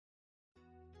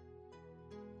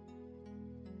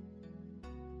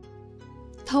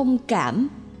Thông cảm.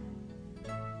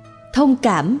 Thông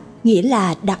cảm nghĩa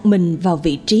là đặt mình vào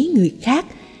vị trí người khác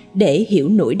để hiểu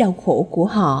nỗi đau khổ của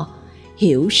họ,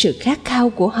 hiểu sự khát khao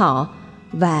của họ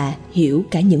và hiểu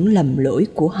cả những lầm lỗi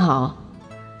của họ.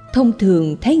 Thông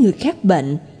thường thấy người khác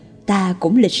bệnh, ta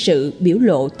cũng lịch sự biểu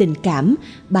lộ tình cảm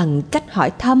bằng cách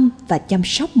hỏi thăm và chăm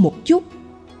sóc một chút,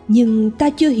 nhưng ta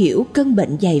chưa hiểu cơn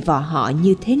bệnh dày vò họ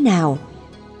như thế nào.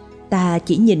 Ta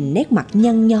chỉ nhìn nét mặt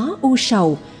nhăn nhó u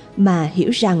sầu mà hiểu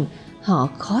rằng họ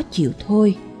khó chịu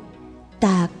thôi.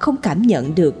 Ta không cảm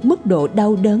nhận được mức độ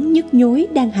đau đớn nhức nhối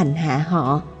đang hành hạ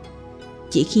họ.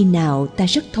 Chỉ khi nào ta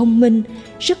rất thông minh,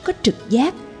 rất có trực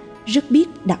giác, rất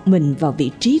biết đặt mình vào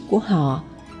vị trí của họ,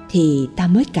 thì ta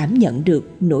mới cảm nhận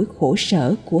được nỗi khổ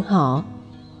sở của họ.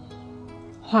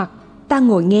 Hoặc ta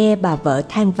ngồi nghe bà vợ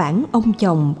than vãn ông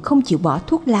chồng không chịu bỏ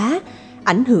thuốc lá,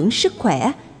 ảnh hưởng sức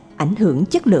khỏe, ảnh hưởng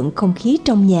chất lượng không khí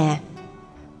trong nhà.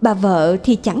 Bà vợ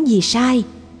thì chẳng gì sai,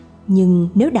 nhưng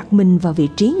nếu đặt mình vào vị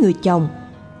trí người chồng,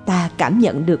 ta cảm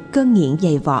nhận được cơn nghiện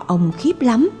dày vò ông khiếp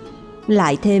lắm,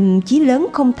 lại thêm chí lớn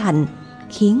không thành,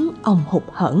 khiến ông hụt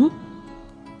hẫng.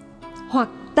 Hoặc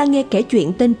ta nghe kể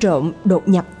chuyện tên trộm đột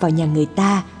nhập vào nhà người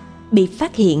ta, bị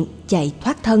phát hiện chạy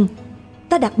thoát thân.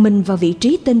 Ta đặt mình vào vị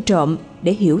trí tên trộm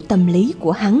để hiểu tâm lý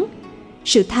của hắn.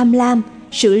 Sự tham lam,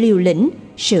 sự liều lĩnh,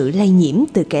 sự lây nhiễm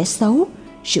từ kẻ xấu,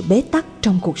 sự bế tắc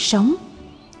trong cuộc sống.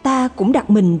 Ta cũng đặt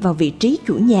mình vào vị trí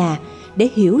chủ nhà để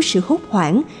hiểu sự hốt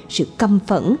hoảng, sự căm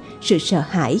phẫn, sự sợ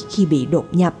hãi khi bị đột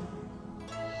nhập.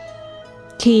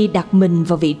 Khi đặt mình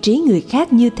vào vị trí người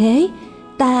khác như thế,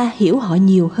 ta hiểu họ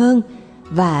nhiều hơn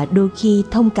và đôi khi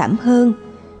thông cảm hơn,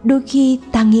 đôi khi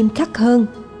ta nghiêm khắc hơn.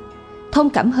 Thông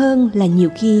cảm hơn là nhiều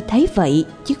khi thấy vậy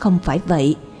chứ không phải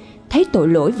vậy, thấy tội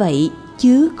lỗi vậy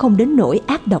chứ không đến nỗi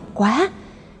ác độc quá.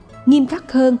 Nghiêm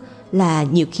khắc hơn là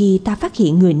nhiều khi ta phát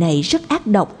hiện người này rất ác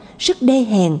độc, rất đê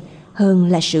hèn hơn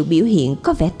là sự biểu hiện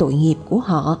có vẻ tội nghiệp của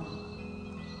họ.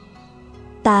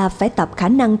 Ta phải tập khả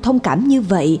năng thông cảm như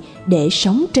vậy để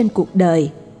sống trên cuộc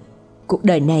đời. Cuộc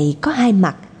đời này có hai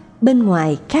mặt, bên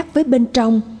ngoài khác với bên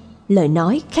trong, lời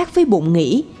nói khác với bụng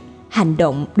nghĩ, hành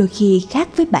động đôi khi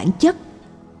khác với bản chất.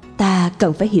 Ta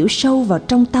cần phải hiểu sâu vào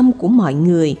trong tâm của mọi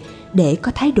người để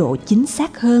có thái độ chính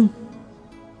xác hơn.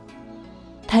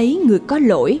 Thấy người có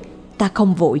lỗi, ta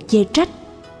không vội chê trách.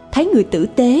 Thấy người tử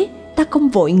tế, ta không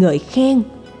vội ngợi khen.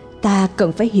 Ta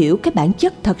cần phải hiểu cái bản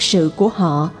chất thật sự của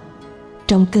họ.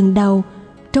 Trong cơn đau,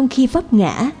 trong khi vấp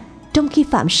ngã, trong khi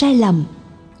phạm sai lầm,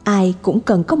 ai cũng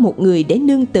cần có một người để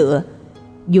nương tựa.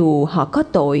 Dù họ có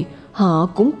tội, họ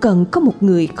cũng cần có một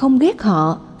người không ghét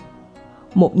họ.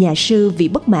 Một nhà sư vì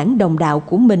bất mãn đồng đạo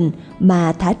của mình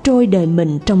mà thả trôi đời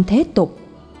mình trong thế tục.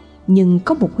 Nhưng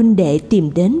có một huynh đệ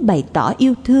tìm đến bày tỏ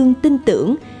yêu thương, tin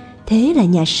tưởng. Thế là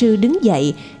nhà sư đứng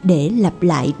dậy để lặp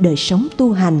lại đời sống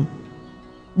tu hành.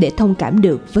 Để thông cảm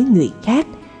được với người khác,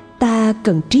 ta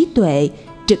cần trí tuệ,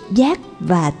 trực giác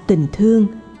và tình thương.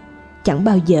 Chẳng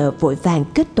bao giờ vội vàng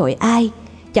kết tội ai,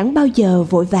 chẳng bao giờ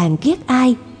vội vàng ghét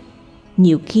ai.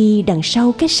 Nhiều khi đằng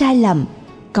sau cái sai lầm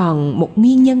còn một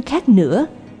nguyên nhân khác nữa.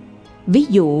 Ví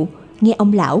dụ, nghe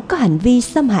ông lão có hành vi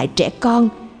xâm hại trẻ con,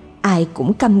 ai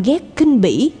cũng căm ghét khinh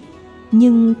bỉ.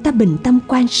 Nhưng ta bình tâm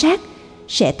quan sát,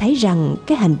 sẽ thấy rằng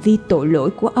cái hành vi tội lỗi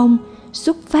của ông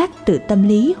xuất phát từ tâm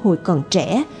lý hồi còn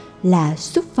trẻ là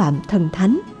xúc phạm thần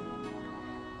thánh.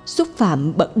 Xúc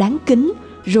phạm bậc đáng kính,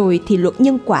 rồi thì luật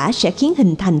nhân quả sẽ khiến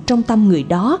hình thành trong tâm người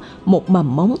đó một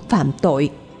mầm mống phạm tội.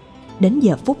 Đến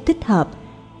giờ phút thích hợp,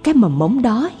 cái mầm mống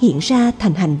đó hiện ra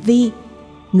thành hành vi.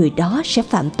 Người đó sẽ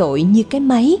phạm tội như cái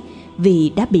máy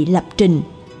vì đã bị lập trình.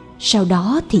 Sau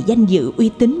đó thì danh dự uy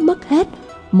tín mất hết,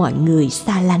 mọi người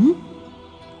xa lánh.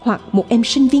 Hoặc một em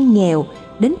sinh viên nghèo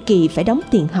đến kỳ phải đóng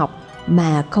tiền học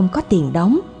mà không có tiền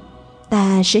đóng.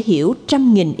 Ta sẽ hiểu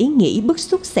trăm nghìn ý nghĩ bức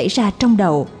xúc xảy ra trong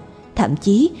đầu, thậm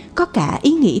chí có cả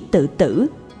ý nghĩ tự tử.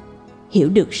 Hiểu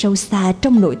được sâu xa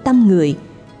trong nội tâm người,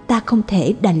 ta không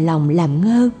thể đành lòng làm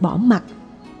ngơ bỏ mặc.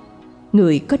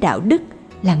 Người có đạo đức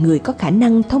là người có khả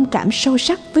năng thông cảm sâu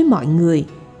sắc với mọi người.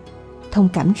 Thông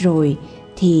cảm rồi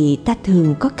thì ta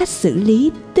thường có cách xử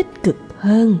lý tích cực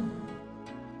hơn.